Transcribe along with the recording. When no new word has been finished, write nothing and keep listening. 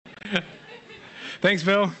Thanks,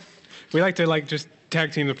 Phil. We like to just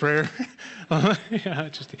tag team the prayer. Yeah,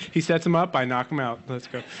 he sets them up, I knock them out. Let's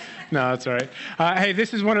go. No, that's all right. Hey,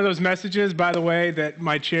 this is one of those messages, by the way, that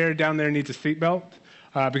my chair down there needs a seatbelt.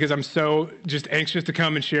 Because I'm so just anxious to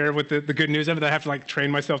come and share with the good news of it that I have to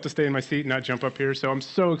train myself to stay in my seat and not jump up here. So I'm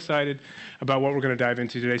so excited about what we're going to dive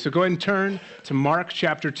into today. So go ahead and turn to Mark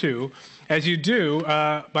chapter 2. As you do,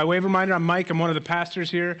 by way of reminder, I'm Mike. I'm one of the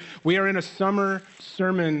pastors here. We are in a summer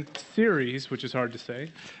sermon series, which is hard to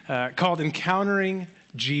say, called Encountering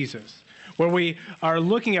Jesus, where we are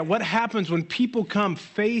looking at what happens when people come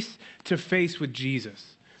face to face with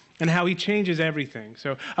Jesus and how he changes everything.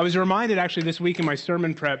 So I was reminded actually this week in my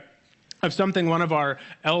sermon prep of something one of our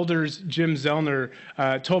elders, Jim Zellner,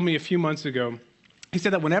 told me a few months ago. He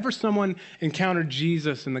said that whenever someone encountered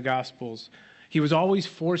Jesus in the Gospels, he was always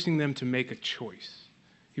forcing them to make a choice.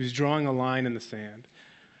 He was drawing a line in the sand.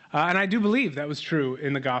 And I do believe that was true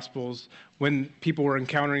in the Gospels when people were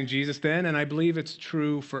encountering Jesus then, and I believe it's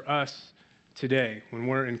true for us today when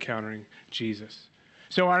we're encountering Jesus.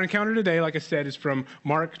 So our encounter today, like I said, is from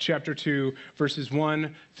Mark chapter 2, verses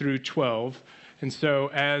 1 through 12. And so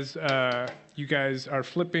as you guys are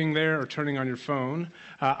flipping there or turning on your phone,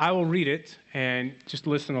 I will read it and just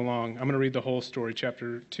listen along. I'm going to read the whole story,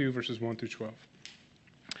 chapter 2, verses 1 through 12.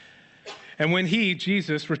 And when he,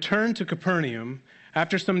 Jesus, returned to Capernaum,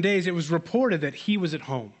 after some days it was reported that he was at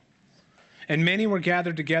home. And many were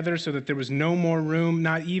gathered together so that there was no more room,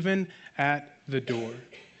 not even at the door.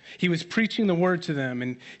 He was preaching the word to them,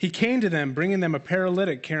 and he came to them, bringing them a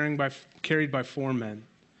paralytic carried by 4 men.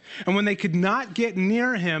 And when they could not get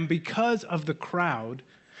near him because of the crowd,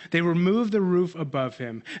 they removed the roof above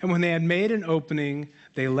him. And when they had made an opening,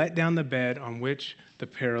 they let down the bed on which the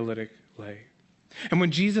paralytic lay. And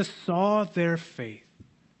when Jesus saw their faith,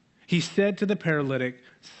 he said to the paralytic,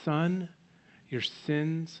 "Son, your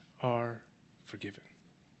sins are forgiven."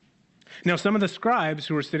 Now, some of the scribes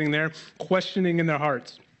who were sitting there questioning in their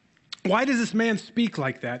hearts, "Why does this man speak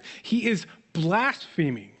like that? He is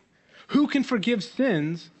blaspheming. Who can forgive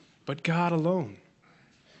sins but God alone?"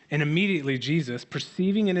 And immediately Jesus,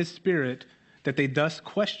 perceiving in his spirit that they thus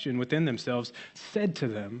questioned within themselves, said to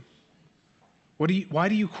them, why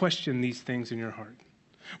do you question these things in your heart?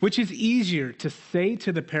 Which is easier, to say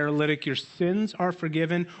to the paralytic, 'Your sins are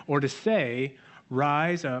forgiven,' or to say,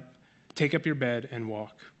 'Rise up, take up your bed and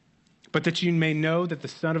walk'? But that you may know that the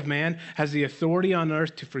Son of Man has the authority on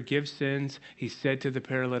earth to forgive sins," he said to the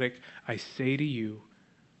paralytic, "I say to you,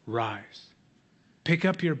 rise, pick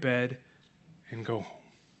up your bed, and go home."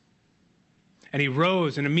 And he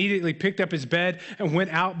rose and immediately picked up his bed and went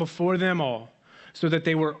out before them all, so that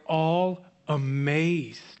they were all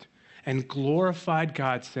amazed and glorified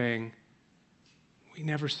God, saying, "We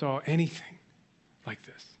never saw anything like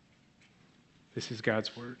this." This is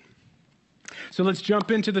God's word. So let's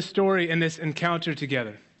jump into the story and this encounter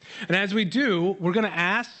together. And as we do, we're going to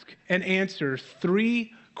ask and answer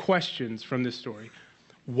 3 questions from this story.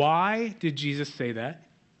 Why did Jesus say that?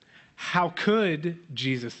 How could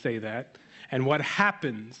Jesus say that? And what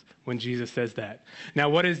happens when Jesus says that? Now,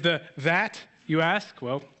 what is that, you ask?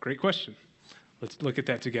 Well, great question. Let's look at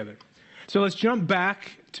that together. So let's jump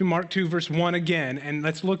back to Mark 2, verse 1 again, and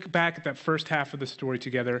let's look back at that first half of the story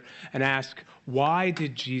together and ask, why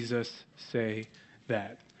did Jesus say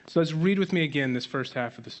that? So let's read with me again this first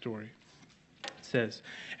half of the story. It says,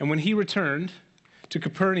 "And when he returned to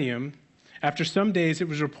Capernaum, after some days it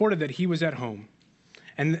was reported that he was at home,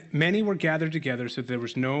 and many were gathered together so that there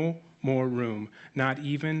was no more room, not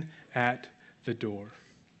even at the door.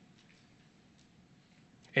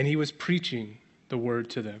 And he was preaching the word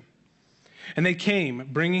to them. And they came,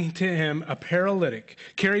 bringing to him a paralytic,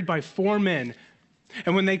 carried by 4 men.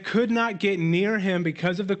 And when they could not get near him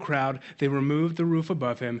because of the crowd, they removed the roof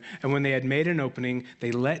above him. And when they had made an opening,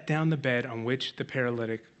 they let down the bed on which the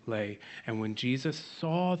paralytic lay. And when Jesus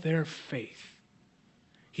saw their faith,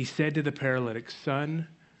 he said to the paralytic, 'Son,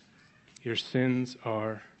 your sins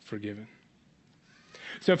are forgiven.'"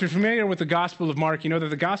 So if you're familiar with the Gospel of Mark, you know that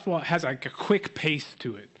the Gospel has a quick pace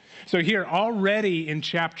to it. So here, already in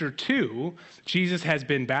chapter 2, Jesus has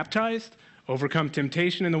been baptized, overcome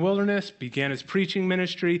temptation in the wilderness, began his preaching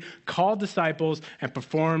ministry, called disciples, and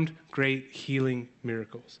performed great healing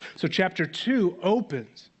miracles. So chapter 2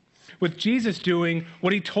 opens with Jesus doing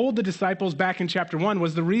what he told the disciples back in chapter 1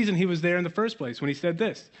 was the reason he was there in the first place, when he said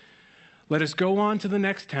this, "Let us go on to the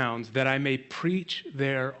next towns, that I may preach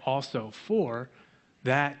there also, for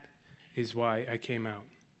that is why I came out."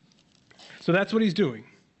 So that's what he's doing,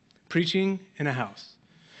 preaching in a house.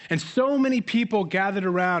 And so many people gathered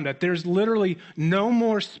around that there's literally no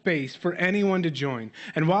more space for anyone to join.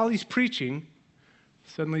 And while he's preaching,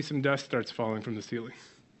 suddenly some dust starts falling from the ceiling.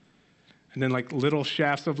 And then like little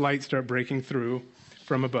shafts of light start breaking through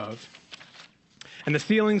from above. And the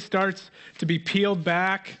ceiling starts to be peeled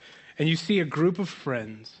back, and you see a group of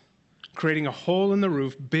friends creating a hole in the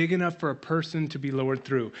roof big enough for a person to be lowered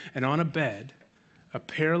through. And on a bed, a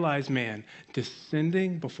paralyzed man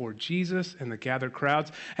descending before Jesus and the gathered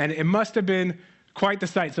crowds. And it must have been quite the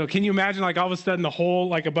sight. So can you imagine, like, all of a sudden the hole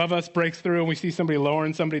like above us breaks through and we see somebody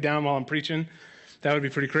lowering somebody down while I'm preaching? That would be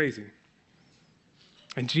pretty crazy.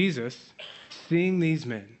 And Jesus, seeing these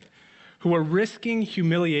men who were risking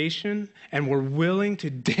humiliation and were willing to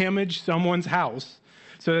damage someone's house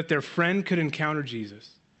so that their friend could encounter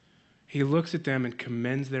Jesus, he looks at them and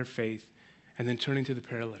commends their faith, and then turning to the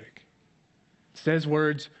paralytic, says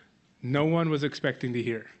words no one was expecting to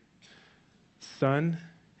hear. Son,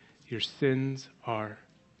 your sins are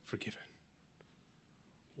forgiven.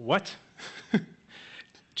 What?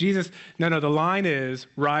 Jesus, no, the line is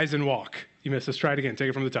rise and walk. You missed. Let's try it again. Take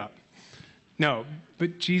it from the top. No,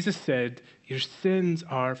 but Jesus said, your sins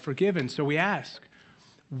are forgiven. So we ask,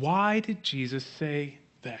 why did Jesus say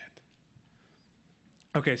that?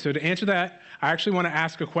 Okay, so to answer that, I actually want to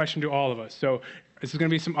ask a question to all of us. So this is going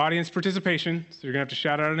to be some audience participation, so you're going to have to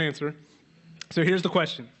shout out an answer. So here's the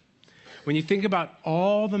question. When you think about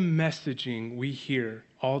all the messaging we hear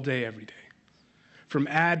all day, every day, from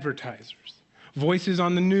advertisers, voices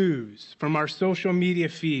on the news, from our social media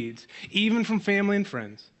feeds, even from family and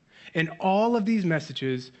friends, in all of these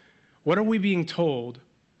messages, what are we being told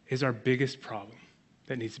is our biggest problem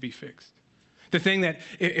that needs to be fixed? The thing that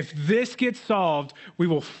if this gets solved, we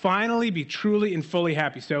will finally be truly and fully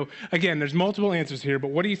happy. So again, there's multiple answers here,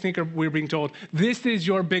 but what do you think we're being told? This is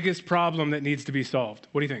your biggest problem that needs to be solved.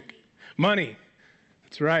 What do you think? Money.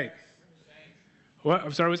 That's right. What?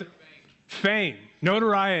 I'm sorry, was it? Fame.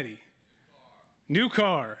 Notoriety. New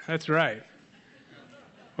car. That's right.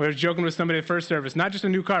 We were joking with somebody at first service. Not just a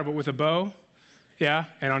new car, but with a bow. Yeah,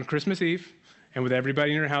 and on Christmas Eve, and with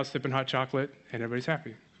everybody in your house sipping hot chocolate, and everybody's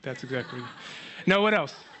happy. That's exactly. No, what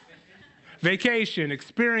else? Vacation,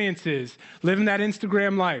 experiences, living that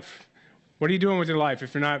Instagram life. What are you doing with your life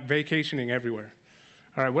if you're not vacationing everywhere?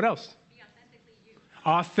 All right, what else? Be authentically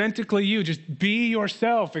you. Authentically you. Just be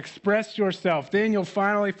yourself. Express yourself. Then you'll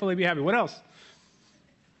finally fully be happy. What else?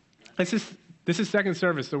 This is second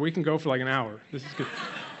service, so we can go for like an hour. This is good.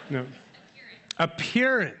 No.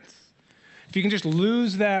 Appearance. If you can just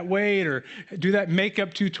lose that weight or do that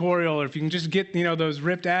makeup tutorial, or if you can just get, those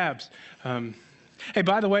ripped abs. Hey,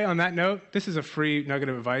 by the way, on that note, this is a free nugget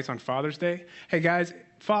of advice on Father's Day. Hey, guys,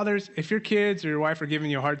 fathers, if your kids or your wife are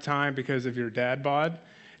giving you a hard time because of your dad bod,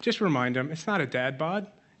 just remind them it's not a dad bod,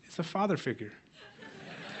 it's a father figure.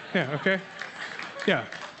 Yeah, okay? Yeah.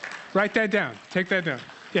 Write that down. Take that down.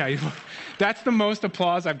 Yeah, that's the most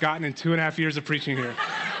applause I've gotten in 2.5 years of preaching here.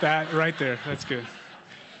 That right there, that's good.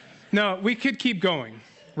 No, we could keep going,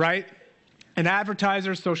 right? And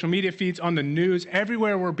advertisers, social media feeds, on the news,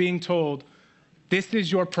 everywhere we're being told, this is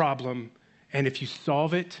your problem, and if you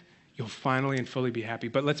solve it, you'll finally and fully be happy.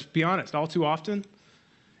 But let's be honest, all too often,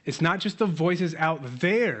 it's not just the voices out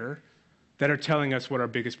there that are telling us what our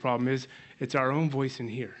biggest problem is, it's our own voice in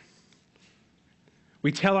here.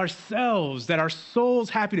 We tell ourselves that our soul's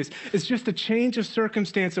happiness is just a change of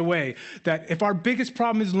circumstance away, that if our biggest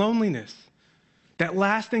problem is loneliness, that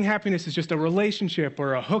lasting happiness is just a relationship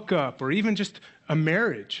or a hookup or even just a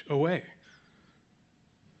marriage away.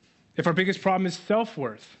 If our biggest problem is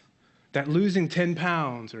self-worth, that losing 10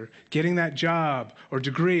 pounds or getting that job or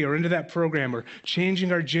degree or into that program or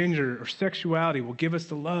changing our gender or sexuality will give us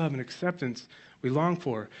the love and acceptance we long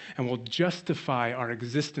for and will justify our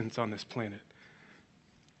existence on this planet.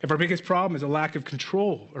 If our biggest problem is a lack of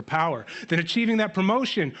control or power, then achieving that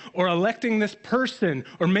promotion or electing this person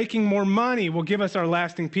or making more money will give us our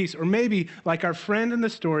lasting peace. Or maybe, like our friend in the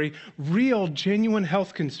story, real, genuine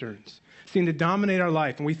health concerns seem to dominate our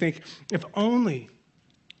life. And we think, if only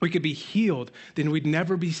we could be healed, then we'd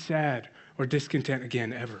never be sad or discontent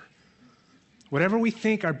again, ever. Whatever we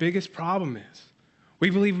think our biggest problem is, we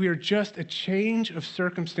believe we are just a change of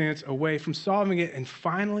circumstance away from solving it and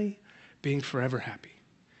finally being forever happy.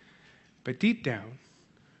 But deep down,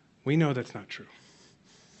 we know that's not true.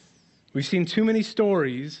 We've seen too many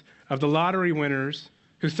stories of the lottery winners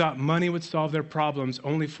who thought money would solve their problems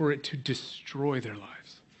only for it to destroy their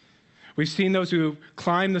lives. We've seen those who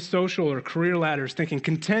climbed the social or career ladders thinking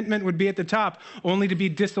contentment would be at the top, only to be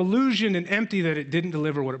disillusioned and empty that it didn't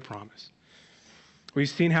deliver what it promised. We've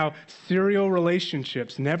seen how serial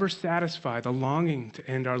relationships never satisfy the longing to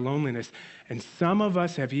end our loneliness. And some of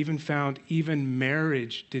us have even found even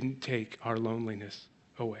marriage didn't take our loneliness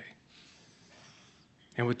away.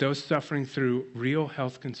 and with those suffering through real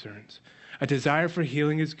health concerns. A desire for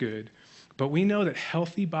healing is good, but we know that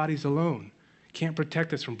healthy bodies alone can't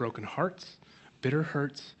protect us from broken hearts, bitter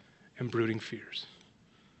hurts, and brooding fears.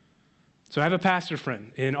 So I have a pastor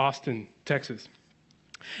friend in Austin, Texas,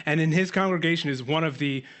 and in his congregation is one of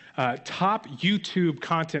the top YouTube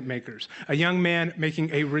content makers, a young man making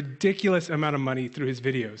a ridiculous amount of money through his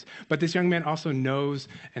videos. But this young man also knows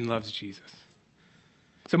and loves Jesus.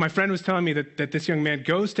 So my friend was telling me that this young man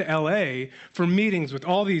goes to LA for meetings with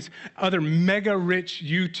all these other mega rich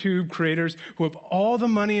YouTube creators who have all the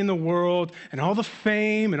money in the world and all the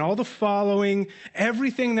fame and all the following,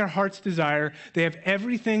 everything their hearts desire. They have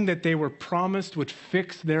everything that they were promised would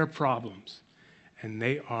fix their problems. And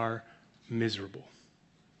they are miserable,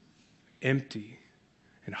 empty,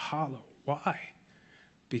 and hollow. Why?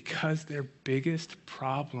 Because their biggest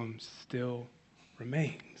problem still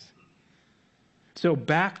remains. So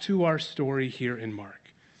back to our story here in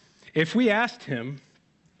Mark. If we asked him,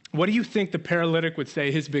 what do you think the paralytic would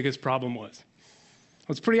say his biggest problem was?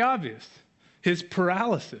 Well, it's pretty obvious. His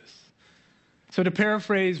paralysis. So to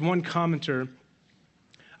paraphrase one commenter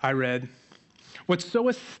I read, what's so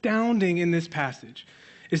astounding in this passage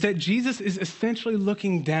is that Jesus is essentially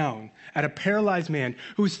looking down at a paralyzed man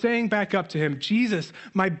who's saying back up to him, Jesus,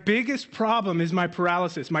 my biggest problem is my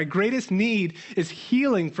paralysis. My greatest need is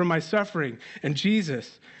healing from my suffering. And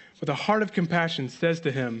Jesus, with a heart of compassion, says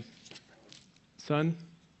to him, son,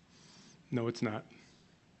 no, it's not.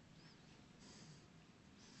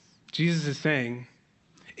 Jesus is saying,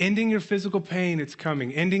 ending your physical pain, it's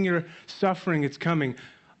coming. Ending your suffering, it's coming.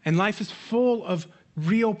 And life is full of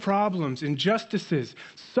real problems, injustices,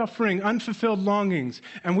 suffering, unfulfilled longings,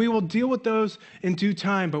 and we will deal with those in due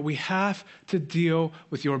time, but we have to deal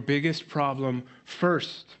with your biggest problem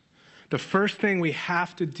first. The first thing we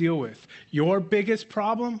have to deal with, your biggest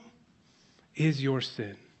problem, is your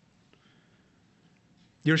sin.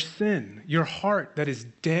 Your sin, your heart that is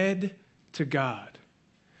dead to God,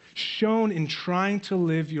 shown in trying to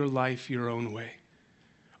live your life your own way,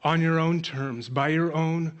 on your own terms, by your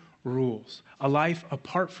own rules, a life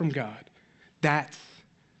apart from God. That's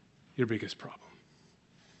your biggest problem.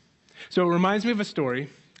 So it reminds me of a story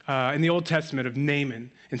in the Old Testament of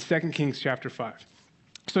Naaman in 2 Kings chapter 5.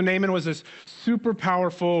 So Naaman was this super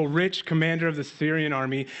powerful, rich commander of the Syrian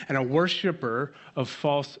army and a worshiper of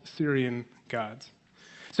false Syrian gods.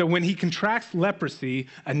 So when he contracts leprosy,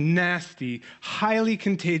 a nasty, highly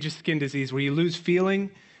contagious skin disease where you lose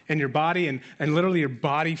feeling in your body and literally your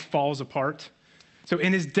body falls apart. So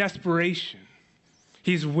in his desperation,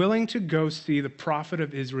 he's willing to go see the prophet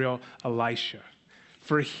of Israel, Elisha,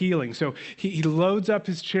 for healing. So he loads up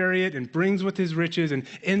his chariot and brings with his riches and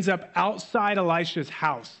ends up outside Elisha's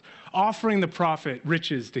house, offering the prophet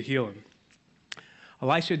riches to heal him.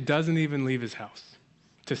 Elisha doesn't even leave his house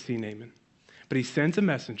to see Naaman, but he sends a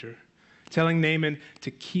messenger telling Naaman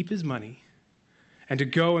to keep his money and to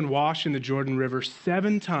go and wash in the Jordan River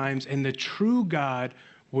 7 times, and the true God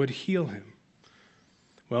would heal him.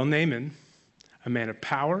 Well, Naaman, a man of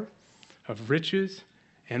power, of riches,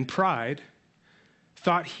 and pride,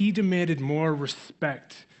 thought he demanded more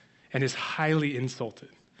respect and is highly insulted.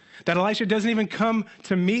 That Elisha doesn't even come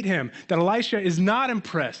to meet him, that Elisha is not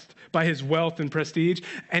impressed by his wealth and prestige,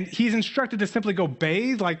 and he's instructed to simply go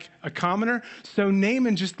bathe like a commoner, so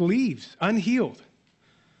Naaman just leaves, unhealed.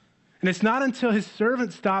 And it's not until his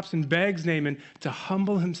servant stops and begs Naaman to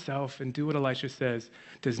humble himself and do what Elisha says,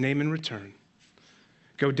 does Naaman return,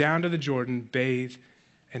 go down to the Jordan, bathe,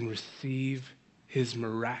 and receive his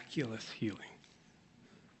miraculous healing.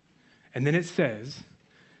 And then it says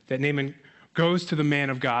that Naaman goes to the man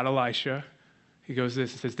of God, Elisha. He goes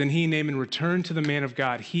this, it says, then he, Naaman, returned to the man of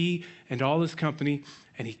God, he and all his company,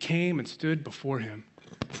 and he came and stood before him.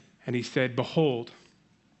 And he said, behold,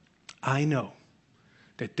 I know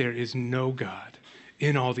that there is no God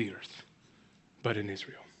in all the earth but in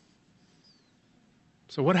Israel.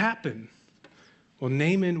 So what happened? Well,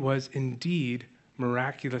 Naaman was indeed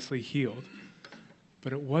miraculously healed,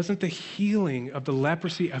 but it wasn't the healing of the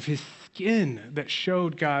leprosy of his skin that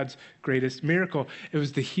showed God's greatest miracle. It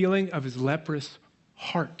was the healing of his leprous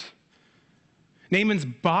heart. Naaman's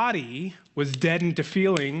body was deadened to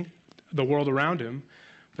feeling the world around him,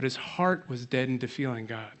 but his heart was deadened to feeling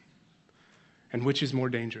God. And which is more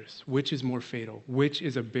dangerous? Which is more fatal? Which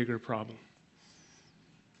is a bigger problem?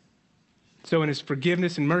 So in his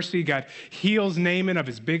forgiveness and mercy, God heals Naaman of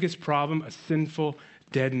his biggest problem, a sinful,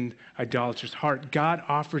 deadened, idolatrous heart. God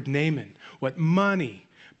offered Naaman what money,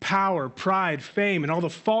 power, pride, fame, and all the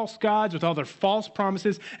false gods with all their false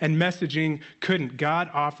promises and messaging couldn't. God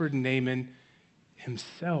offered Naaman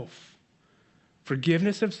himself,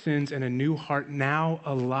 forgiveness of sins, and a new heart now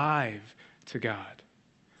alive to God.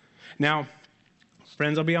 Now,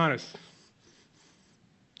 friends, I'll be honest.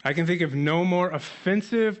 I can think of no more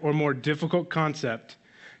offensive or more difficult concept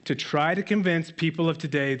to try to convince people of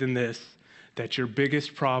today than this, that your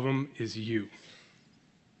biggest problem is you.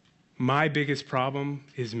 My biggest problem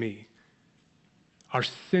is me. Our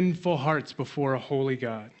sinful hearts before a holy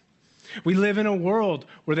God. We live in a world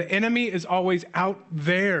where the enemy is always out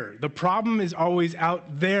there. The problem is always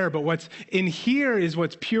out there, but what's in here is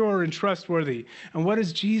what's pure and trustworthy. And what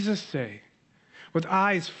does Jesus say? With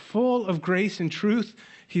eyes full of grace and truth,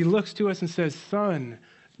 he looks to us and says, son,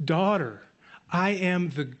 daughter, I am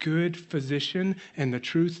the good physician, and the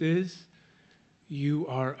truth is, you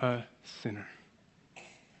are a sinner.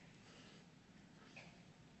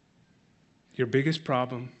 Your biggest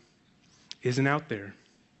problem isn't out there.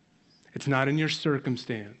 It's not in your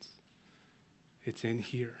circumstance. It's in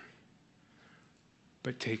here.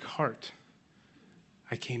 But take heart.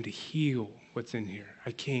 I came to heal what's in here.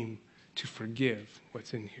 I came to forgive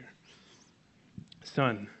what's in here.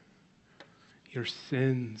 Son, your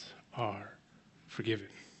sins are forgiven.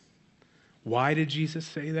 Why did Jesus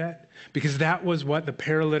say that? Because that was what the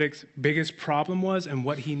paralytic's biggest problem was and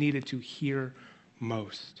what he needed to hear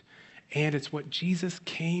most. And it's what Jesus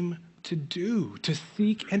came to do, to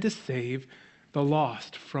seek and to save the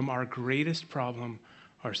lost from our greatest problem,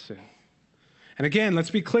 our sin. And again, let's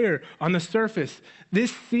be clear, on the surface,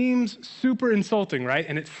 this seems super insulting, right?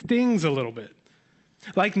 And it stings a little bit.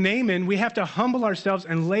 Like Naaman, we have to humble ourselves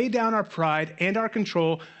and lay down our pride and our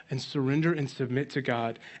control and surrender and submit to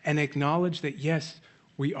God and acknowledge that, yes,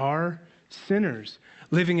 we are sinners,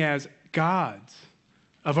 living as gods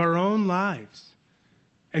of our own lives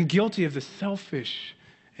and guilty of the selfish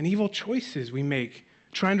and evil choices we make,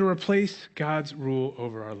 trying to replace God's rule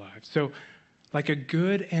over our lives. So, like a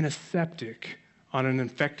good antiseptic on an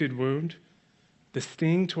infected wound, the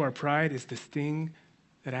sting to our pride is the sting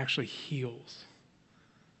that actually heals,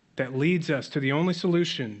 that leads us to the only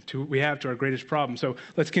solution we have to our greatest problem. So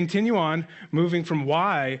let's continue on, moving from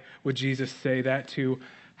why would Jesus say that to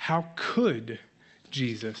how could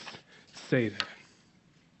Jesus say that?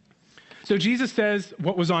 So Jesus says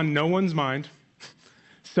what was on no one's mind.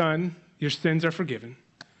 Son, your sins are forgiven.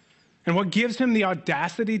 And what gives him the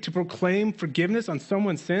audacity to proclaim forgiveness on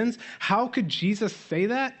someone's sins? How could Jesus say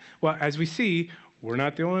that? Well, as we see, we're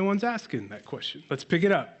not the only ones asking that question. Let's pick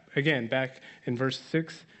it up again, back in verse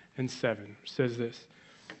 6 and 7. It says this.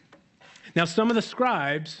 Now, some of the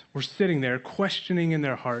scribes were sitting there questioning in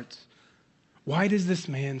their hearts, why does this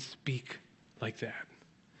man speak like that?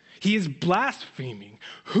 He is blaspheming.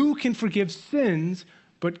 Who can forgive sins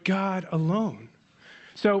but God alone?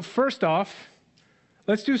 So first off,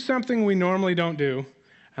 let's do something we normally don't do,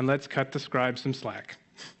 and let's cut the scribes some slack.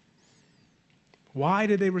 Why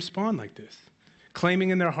did they respond like this? Claiming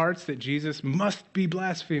in their hearts that Jesus must be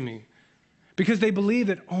blaspheming. Because they believed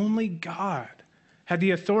that only God had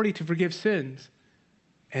the authority to forgive sins,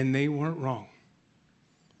 and they weren't wrong.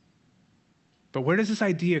 But where does this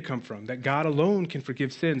idea come from, that God alone can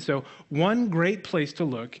forgive sins? So one great place to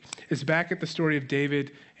look is back at the story of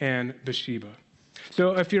David and Bathsheba.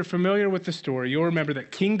 So if you're familiar with the story, you'll remember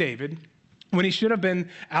that King David, when he should have been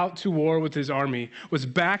out to war with his army, was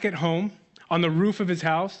back at home on the roof of his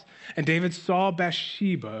house, and David saw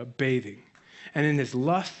Bathsheba bathing. And in his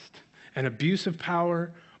lust and abuse of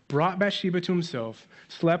power, brought Bathsheba to himself,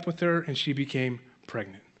 slept with her, and she became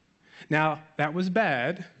pregnant. Now, that was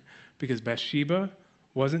bad, because Bathsheba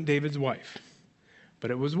wasn't David's wife. But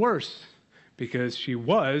it was worse because she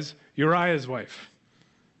was Uriah's wife.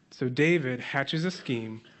 So David hatches a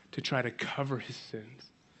scheme to try to cover his sins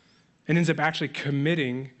and ends up actually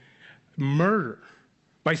committing murder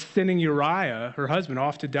by sending Uriah, her husband,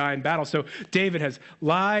 off to die in battle. So David has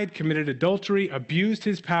lied, committed adultery, abused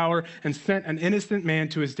his power, and sent an innocent man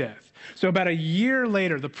to his death. So about a year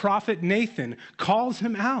later, the prophet Nathan calls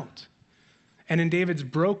him out. And in David's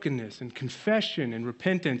brokenness and confession and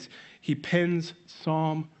repentance, he pens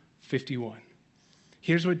Psalm 51.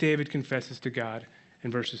 Here's what David confesses to God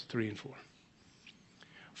in verses 3 and 4.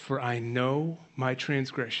 For I know my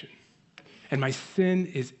transgression, and my sin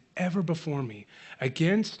is ever before me.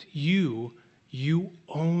 Against you, you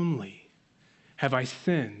only, have I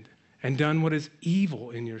sinned and done what is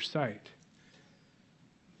evil in your sight.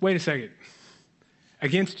 Wait a second.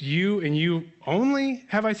 Against you and you only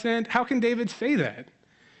have I sinned? How can David say that?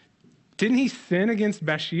 Didn't he sin against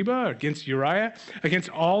Bathsheba, against Uriah, against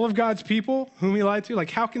all of God's people whom he lied to? Like,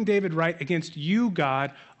 how can David write, against you,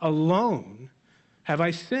 God, alone have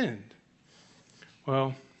I sinned?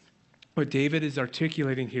 Well, what David is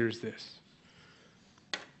articulating here is this,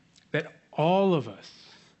 that all of us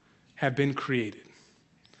have been created.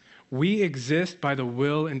 We exist by the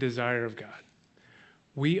will and desire of God.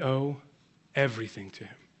 We owe everything to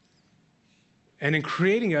him. And in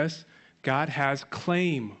creating us, God has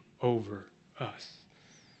claim over us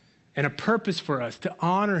and a purpose for us to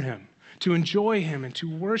honor him, to enjoy him, and to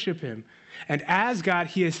worship him. And as God,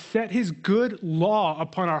 he has set his good law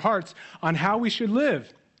upon our hearts on how we should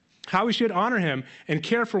live, how we should honor him and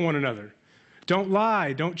care for one another. Don't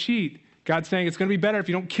lie, don't cheat. God's saying it's going to be better if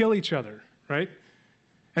you don't kill each other, right?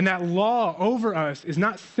 And that law over us is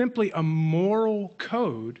not simply a moral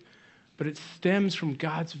code, but it stems from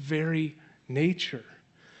God's very nature.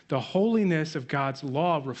 The holiness of God's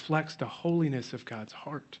law reflects the holiness of God's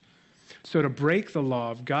heart. So to break the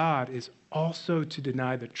law of God is also to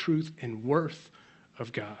deny the truth and worth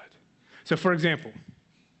of God. So for example,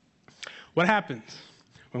 what happens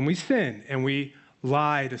when we sin and we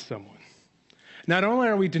lie to someone? Not only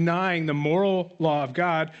are we denying the moral law of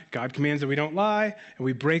God, God commands that we don't lie, and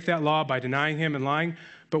we break that law by denying him and lying,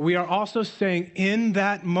 but we are also saying in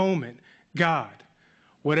that moment, God,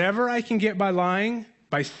 whatever I can get by lying,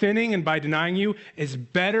 by sinning, and by denying you is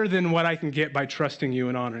better than what I can get by trusting you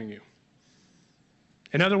and honoring you.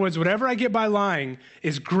 In other words, whatever I get by lying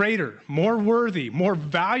is greater, more worthy, more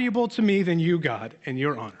valuable to me than you, God, and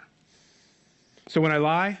your honor. So when I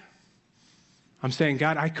lie, I'm saying,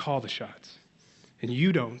 God, I call the shots, and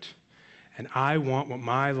you don't, and I want what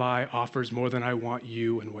my lie offers more than I want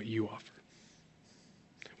you and what you offer.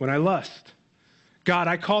 When I lust, God,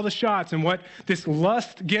 I call the shots, and what this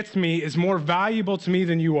lust gets me is more valuable to me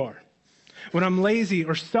than you are. When I'm lazy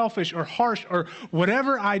or selfish or harsh or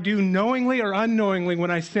whatever I do knowingly or unknowingly when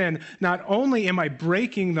I sin, not only am I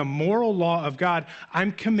breaking the moral law of God,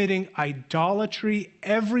 I'm committing idolatry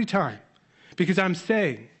every time because I'm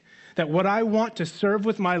saying that what I want to serve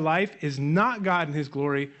with my life is not God and his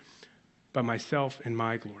glory, but myself and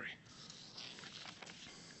my glory.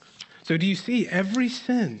 So do you see, every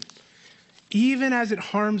sin, even as it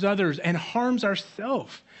harms others and harms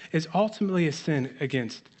ourselves, is ultimately a sin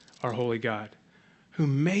against our holy God, who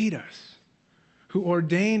made us, who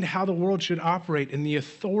ordained how the world should operate in the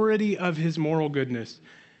authority of his moral goodness.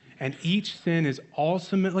 And each sin is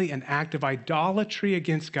ultimately an act of idolatry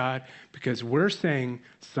against God because we're saying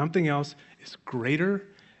something else is greater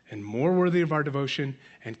and more worthy of our devotion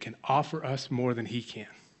and can offer us more than he can.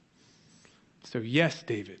 So yes,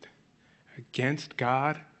 David, against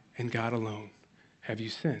God and God alone have you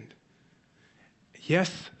sinned.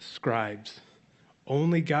 Yes, scribes,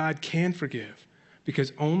 only God can forgive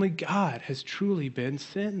because only God has truly been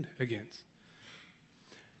sinned against.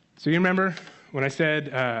 So you remember when I said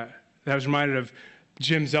that I was reminded of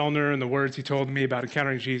Jim Zellner and the words he told me about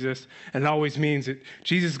encountering Jesus, and it always means that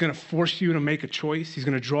Jesus is going to force you to make a choice. He's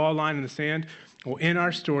going to draw a line in the sand. Well, in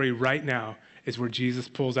our story right now is where Jesus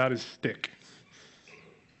pulls out his stick.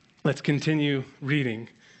 Let's continue reading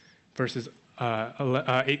verses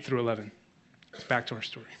 8 through 11. Back to our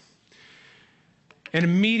story. And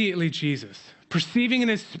immediately Jesus, perceiving in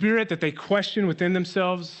his spirit that they questioned within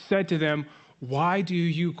themselves, said to them, "Why do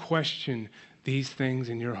you question these things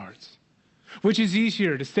in your hearts? Which is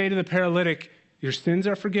easier, to say to the paralytic, 'Your sins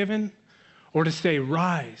are forgiven,' or to say,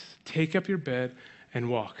 'Rise, take up your bed and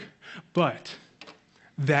walk'? But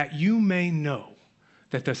that you may know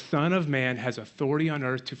that the Son of Man has authority on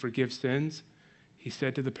earth to forgive sins," he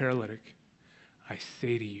said to the paralytic, "I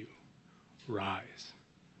say to you, rise,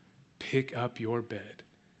 pick up your bed,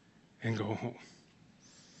 and go home."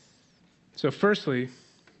 So firstly,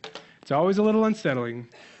 it's always a little unsettling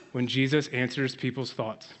when Jesus answers people's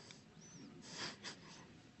thoughts.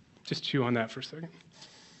 Just chew on that for a second.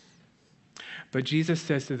 But Jesus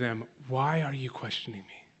says to them, "Why are you questioning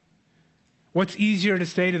me?" What's easier to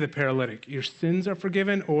say to the paralytic, "Your sins are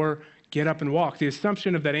forgiven," or "Get up and walk"? The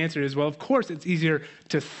assumption of that answer is, well, of course it's easier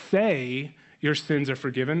to say your sins are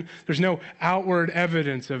forgiven. There's no outward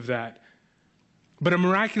evidence of that. But a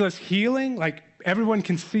miraculous healing, like everyone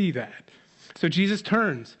can see that. So Jesus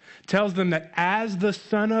turns, tells them that as the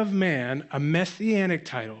Son of Man, a messianic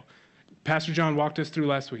title, Pastor John walked us through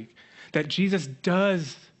last week, that Jesus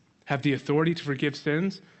does have the authority to forgive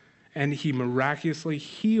sins, and he miraculously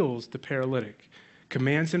heals the paralytic,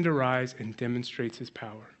 commands him to rise, and demonstrates his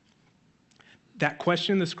power. That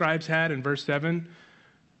question the scribes had in verse 7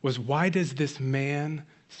 was, why does this man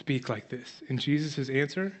speak like this? And Jesus'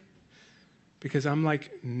 answer, because I'm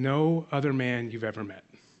like no other man you've ever met.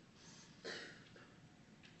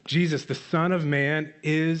 Jesus, the Son of Man,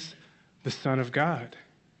 is the Son of God.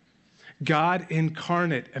 God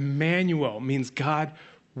incarnate, Emmanuel, means God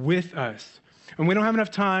with us. And we don't have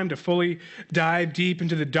enough time to fully dive deep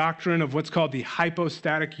into the doctrine of what's called the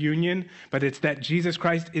hypostatic union, but it's that Jesus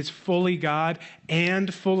Christ is fully God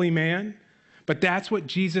and fully man. But that's what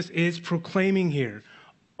Jesus is proclaiming here.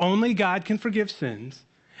 Only God can forgive sins,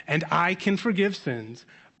 and I can forgive sins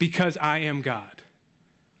because I am God.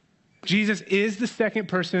 Jesus is the second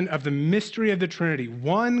person of the mystery of the Trinity,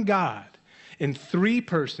 one God in three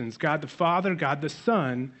persons, God the Father, God the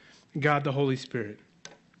Son, God the Holy Spirit.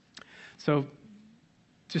 So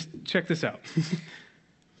just check this out.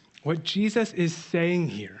 What Jesus is saying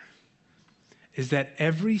here is that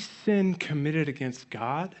every sin committed against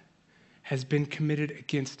God has been committed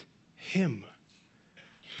against him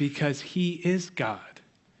because he is God.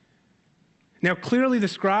 Now, clearly the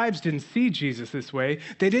scribes didn't see Jesus this way.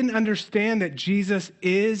 They didn't understand that Jesus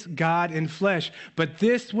is God in flesh, but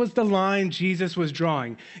this was the line Jesus was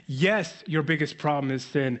drawing. Yes, your biggest problem is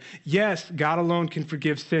sin. Yes, God alone can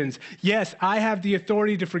forgive sins. Yes, I have the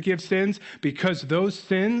authority to forgive sins because those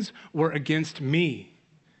sins were against me.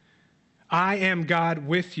 I am God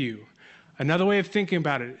with you. Another way of thinking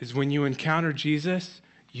about it is when you encounter Jesus,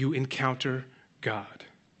 you encounter God.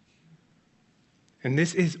 And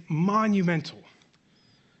this is monumental.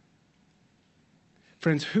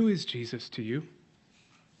 Friends, who is Jesus to you?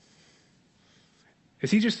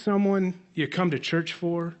 Is he just someone you come to church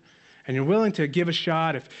for and you're willing to give a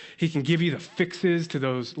shot if he can give you the fixes to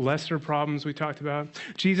those lesser problems we talked about?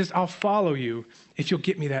 Jesus, I'll follow you if you'll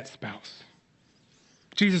get me that spouse.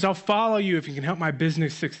 Jesus, I'll follow you if you can help my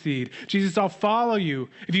business succeed. Jesus, I'll follow you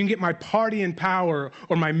if you can get my party in power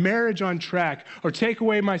or my marriage on track or take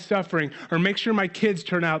away my suffering or make sure my kids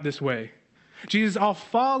turn out this way. Jesus, I'll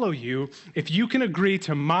follow you if you can agree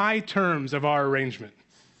to my terms of our arrangement.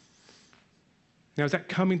 Now, is that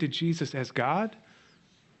coming to Jesus as God?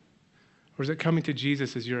 Or is it coming to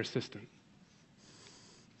Jesus as your assistant?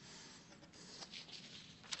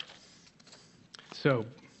 So,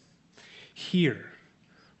 here,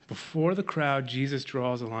 before the crowd, Jesus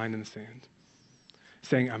draws a line in the sand,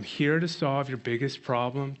 saying, I'm here to solve your biggest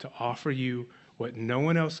problem, to offer you what no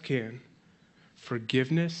one else can,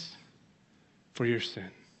 forgiveness for your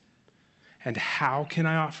sin. And how can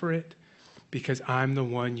I offer it? Because I'm the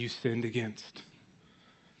one you sinned against.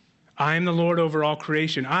 I am the Lord over all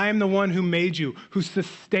creation. I am the one who made you, who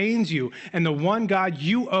sustains you, and the one God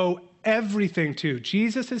you owe everything to.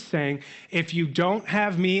 Jesus is saying, if you don't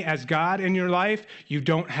have me as God in your life, you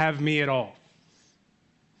don't have me at all.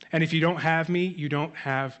 And if you don't have me, you don't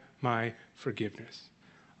have my forgiveness.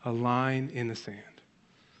 A line in the sand.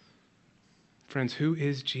 Friends, who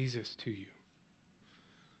is Jesus to you?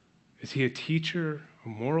 Is he a teacher, a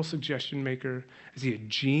moral suggestion maker? Is he a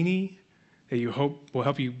genie that you hope will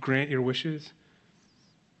help you grant your wishes?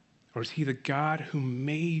 Or is he the God who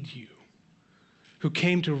made you, who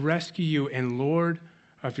came to rescue you and Lord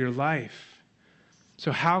of your life?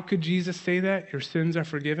 So how could Jesus say that? Your sins are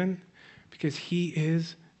forgiven? Because he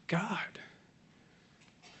is God.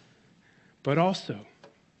 But also,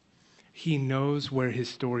 he knows where his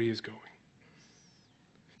story is going.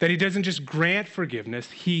 That he doesn't just grant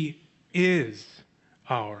forgiveness, he is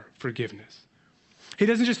our forgiveness. He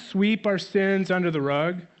doesn't just sweep our sins under the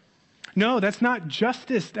rug. No, that's not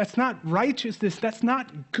justice. That's not righteousness. That's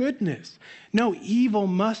not goodness. No, evil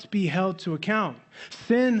must be held to account.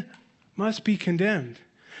 Sin must be condemned.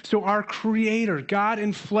 So our Creator, God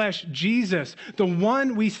in flesh, Jesus, the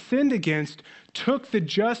one we sinned against, took the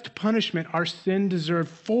just punishment our sin deserved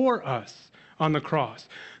for us on the cross.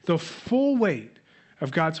 The full weight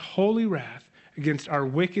of God's holy wrath against our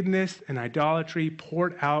wickedness and idolatry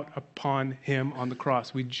poured out upon him on the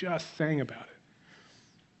cross. We just sang about it.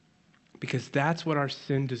 Because that's what our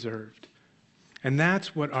sin deserved. And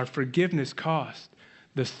that's what our forgiveness cost.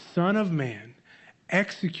 The Son of Man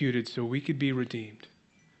executed so we could be redeemed,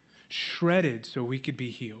 shredded so we could be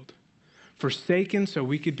healed, forsaken so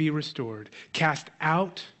we could be restored, cast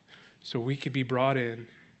out so we could be brought in,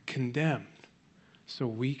 condemned so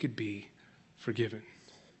we could be forgiven.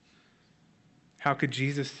 How could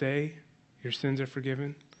Jesus say your sins are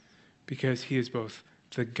forgiven? Because he is both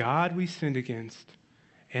the God we sinned against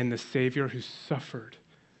and the Savior who suffered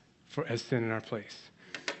as sin in our place.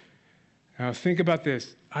 Now think about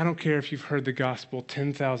this. I don't care if you've heard the gospel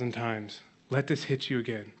 10,000 times. Let this hit you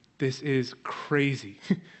again. This is crazy.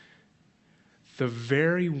 The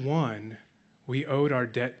very one we owed our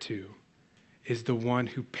debt to is the one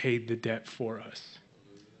who paid the debt for us.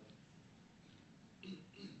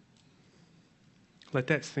 Let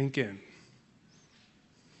that sink in.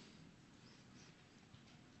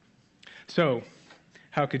 So,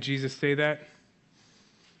 how could Jesus say that?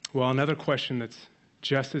 Well, another question that's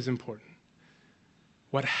just as important.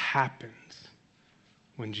 What happens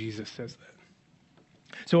when Jesus says that.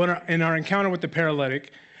 So in our encounter with the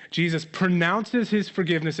paralytic, Jesus pronounces his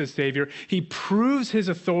forgiveness as Savior. He proves his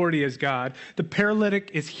authority as God. The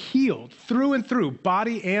paralytic is healed through and through,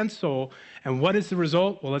 body and soul. And what is the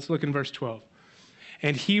result? Well, let's look in verse 12.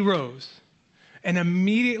 And he rose and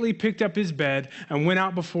immediately picked up his bed and went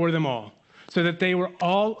out before them all, so that they were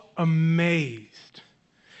all amazed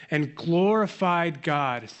and glorified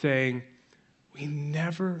God, saying, we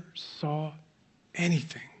never saw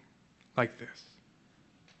anything like this.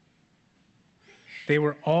 They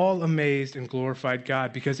were all amazed and glorified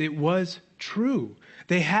God because it was true.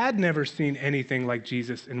 They had never seen anything like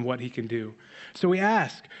Jesus and what he can do. So we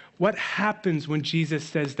ask, what happens when Jesus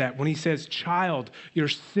says that? When he says, child, your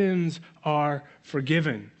sins are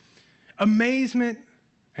forgiven. Amazement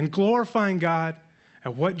and glorifying God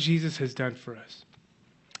at what Jesus has done for us.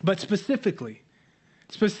 But specifically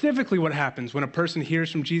what happens when a person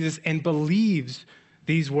hears from Jesus and believes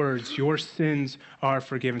these words, your sins are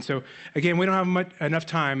forgiven. So again, we don't have enough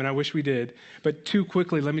time, and I wish we did, but too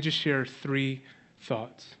quickly, let me just share 3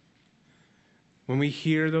 thoughts. When we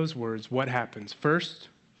hear those words, what happens? First,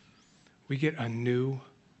 we get a new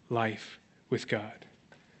life with God.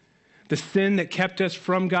 The sin that kept us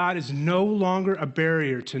from God is no longer a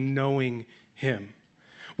barrier to knowing him.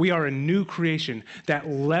 We are a new creation. That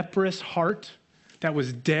leprous heart that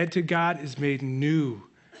was dead to God is made new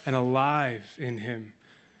and alive in him.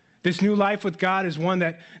 This new life with God is one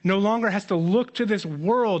that no longer has to look to this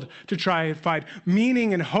world to try and find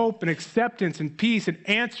meaning and hope and acceptance and peace and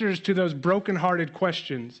answers to those brokenhearted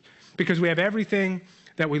questions, because we have everything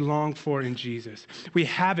that we long for in Jesus. We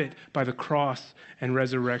have it by the cross and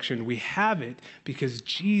resurrection. We have it because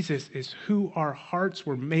Jesus is who our hearts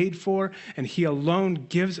were made for, and he alone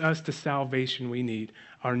gives us the salvation we need.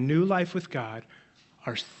 Our new life with God,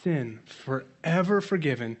 our sin forever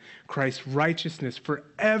forgiven, Christ's righteousness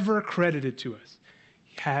forever credited to us,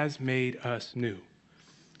 has made us new.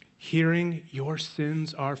 Hearing your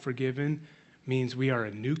sins are forgiven means we are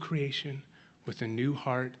a new creation with a new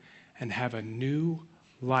heart and have a new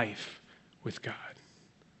life with God.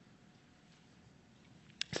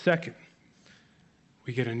 Second,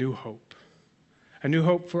 we get a new hope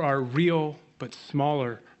for our real but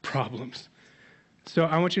smaller problems. So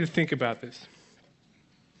I want you to think about this.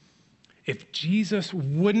 If Jesus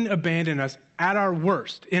wouldn't abandon us at our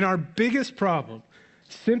worst, in our biggest problem,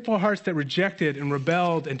 sinful hearts that rejected and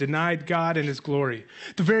rebelled and denied God and his glory,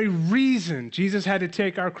 the very reason Jesus had to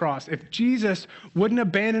take our cross, if Jesus wouldn't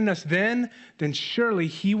abandon us then surely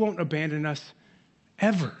he won't abandon us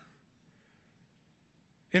ever.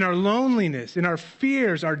 In our loneliness, in our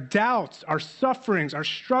fears, our doubts, our sufferings, our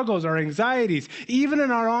struggles, our anxieties, even in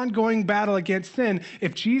our ongoing battle against sin,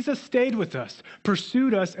 if Jesus stayed with us,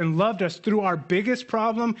 pursued us, and loved us through our biggest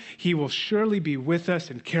problem, he will surely be with us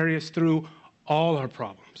and carry us through all our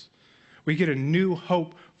problems. We get a new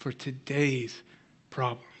hope for today's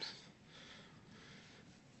problems.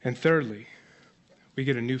 And thirdly, we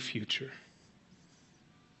get a new future.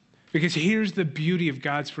 Because here's the beauty of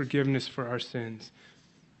God's forgiveness for our sins,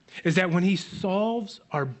 is that when he solves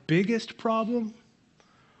our biggest problem,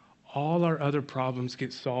 all our other problems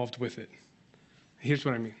get solved with it. Here's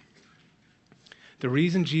what I mean. The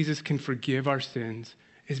reason Jesus can forgive our sins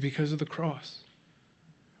is because of the cross,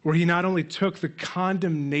 where he not only took the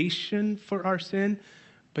condemnation for our sin,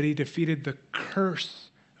 but he defeated the curse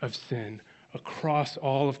of sin across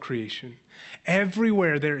all of creation.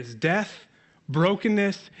 Everywhere there is death,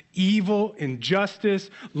 brokenness, evil, injustice,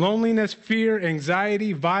 loneliness, fear,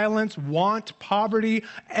 anxiety, violence, want, poverty,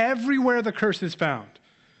 everywhere the curse is found,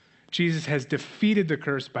 Jesus has defeated the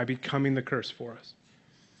curse by becoming the curse for us.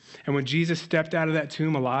 And when Jesus stepped out of that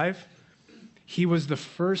tomb alive, he was the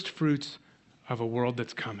first fruits of a world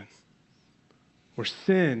that's coming, where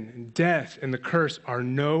sin and death and the curse are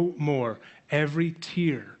no more, every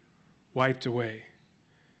tear wiped away.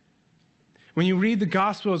 When you read the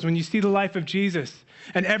Gospels, when you see the life of Jesus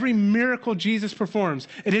and every miracle Jesus performs,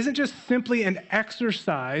 it isn't just simply an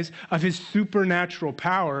exercise of his supernatural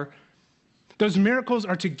power. Those miracles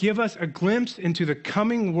are to give us a glimpse into the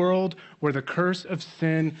coming world where the curse of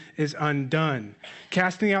sin is undone,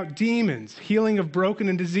 casting out demons, healing of broken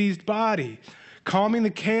and diseased bodies, calming the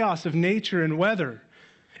chaos of nature and weather,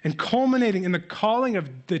 and culminating in the calling of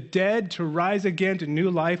the dead to rise again to new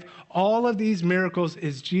life. All of these miracles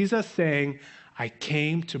is Jesus saying, I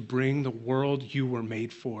came to bring the world you were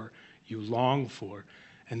made for, you long for,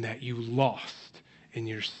 and that you lost in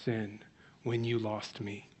your sin when you lost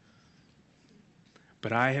me.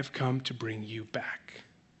 But I have come to bring you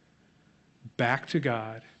back to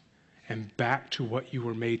God and back to what you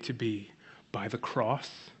were made to be by the cross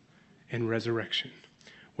and resurrection.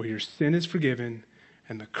 where your sin is forgiven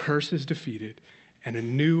and the curse is defeated and a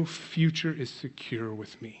new future is secure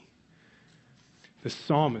with me. The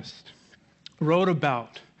psalmist wrote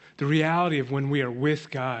about the reality of when we are with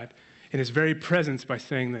God in his very presence by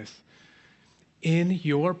saying this: in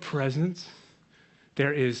your presence,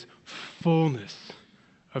 there is fullness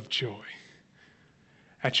of joy.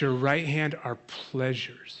 At your right hand are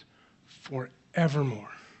pleasures forevermore.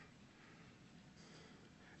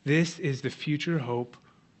 This is the future hope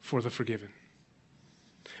for the forgiven.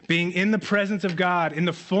 Being in the presence of God, in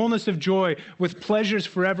the fullness of joy, with pleasures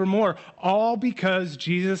forevermore, all because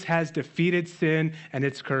Jesus has defeated sin and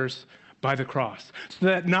its curse by the cross. So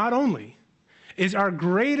that not only is our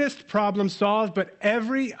greatest problem solved, but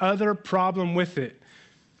every other problem with it.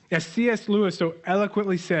 As C.S. Lewis so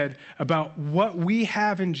eloquently said about what we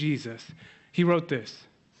have in Jesus, he wrote this.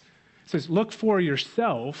 He says, look for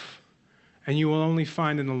yourself, and you will only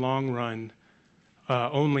find in the long run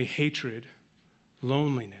only hatred,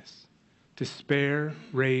 loneliness, despair,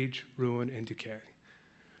 rage, ruin, and decay.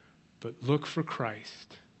 But look for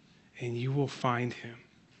Christ, and you will find him,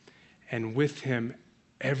 and with him,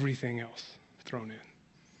 everything else thrown in.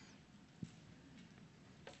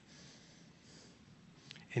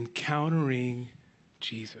 Encountering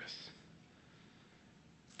Jesus,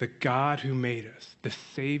 the God who made us, the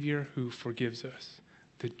Savior who forgives us,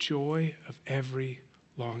 the joy of every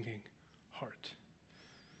longing heart.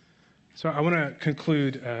 So I want to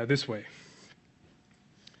conclude this way.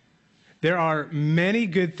 There are many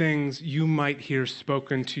good things you might hear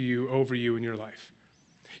spoken to you over you in your life.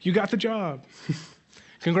 You got the job.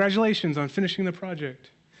 Congratulations on finishing the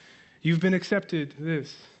project. You've been accepted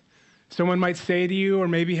this. Someone might say to you, or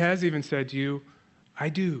maybe has even said to you, I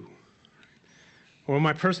do. Or one of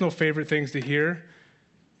my personal favorite things to hear,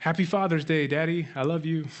 Happy Father's Day, Daddy, I love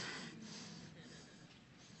you.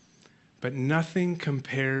 But nothing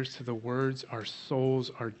compares to the words our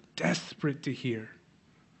souls are desperate to hear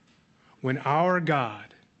when our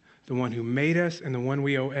God, the one who made us and the one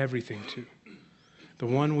we owe everything to, the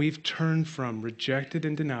one we've turned from, rejected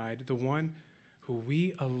and denied, the one who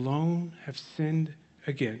we alone have sinned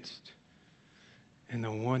against, and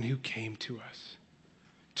the one who came to us,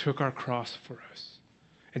 took our cross for us,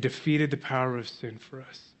 and defeated the power of sin for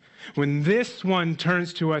us. When this one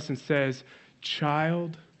turns to us and says,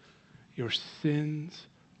 child, your sins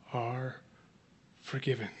are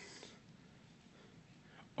forgiven.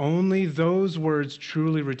 Only those words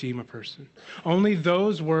truly redeem a person. Only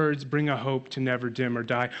those words bring a hope to never dim or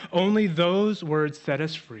die. Only those words set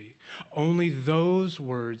us free. Only those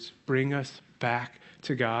words bring us back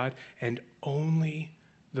to God. And only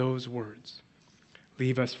those words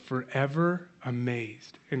leave us forever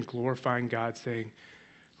amazed and glorifying God, saying,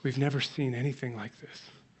 we've never seen anything like this.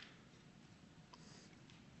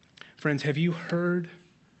 Friends, have you heard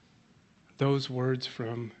those words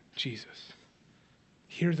from Jesus?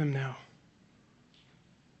 Hear them now.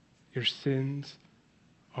 Your sins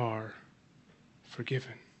are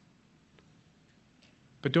forgiven.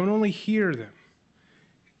 But don't only hear them,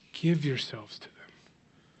 give yourselves to them.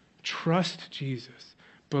 Trust Jesus.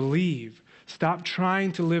 Believe. Stop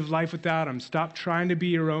trying to live life without him. Stop trying to be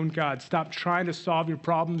your own God. Stop trying to solve your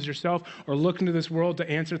problems yourself or look into this world to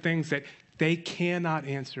answer things that they cannot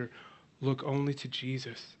answer. Look only to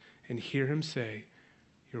Jesus and hear him say,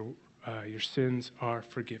 your sins are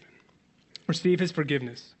forgiven. Receive his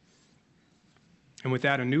forgiveness. And with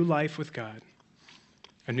that, a new life with God,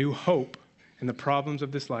 a new hope in the problems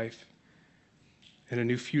of this life, and a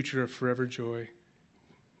new future of forever joy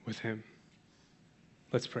with him.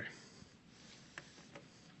 Let's pray.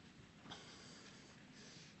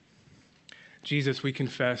 Jesus, we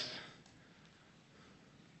confess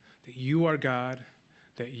that you are God,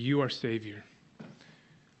 that you are Savior.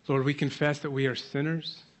 Lord, we confess that we are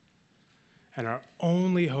sinners, and our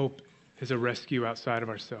only hope is a rescue outside of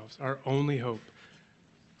ourselves. Our only hope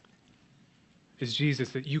is Jesus,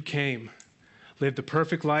 that you came, lived the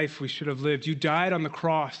perfect life we should have lived. You died on the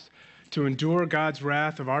cross to endure God's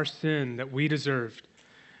wrath of our sin that we deserved.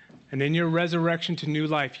 And in your resurrection to new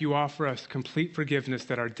life, you offer us complete forgiveness,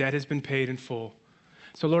 that our debt has been paid in full.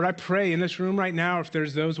 So Lord, I pray in this room right now, if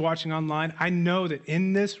there's those watching online, I know that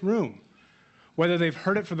in this room, whether they've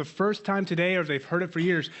heard it for the first time today or they've heard it for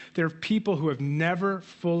years, there are people who have never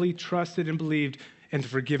fully trusted and believed in the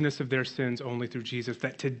forgiveness of their sins only through Jesus,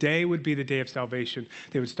 that today would be the day of salvation.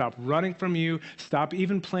 They would stop running from you, stop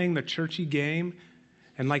even playing the churchy game,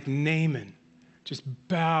 and like Naaman, just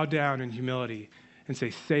bow down in humility and say,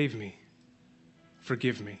 save me,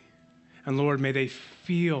 forgive me. And Lord, may they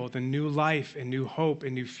feel the new life and new hope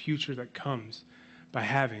and new future that comes by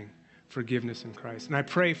having forgiveness in Christ. And I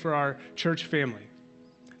pray for our church family,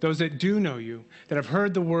 those that do know you, that have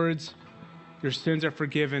heard the words, your sins are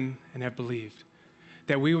forgiven, and have believed,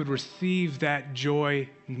 that we would receive that joy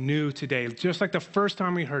new today, just like the first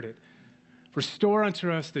time we heard it. Restore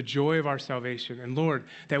unto us the joy of our salvation. And Lord,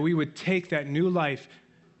 that we would take that new life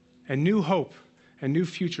and new hope and new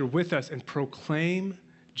future with us and proclaim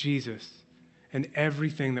Jesus in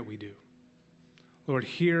everything that we do. Lord,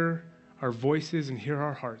 hear our voices and hear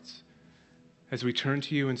our hearts as we turn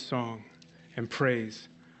to you in song and praise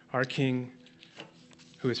our King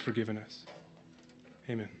who has forgiven us.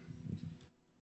 Amen.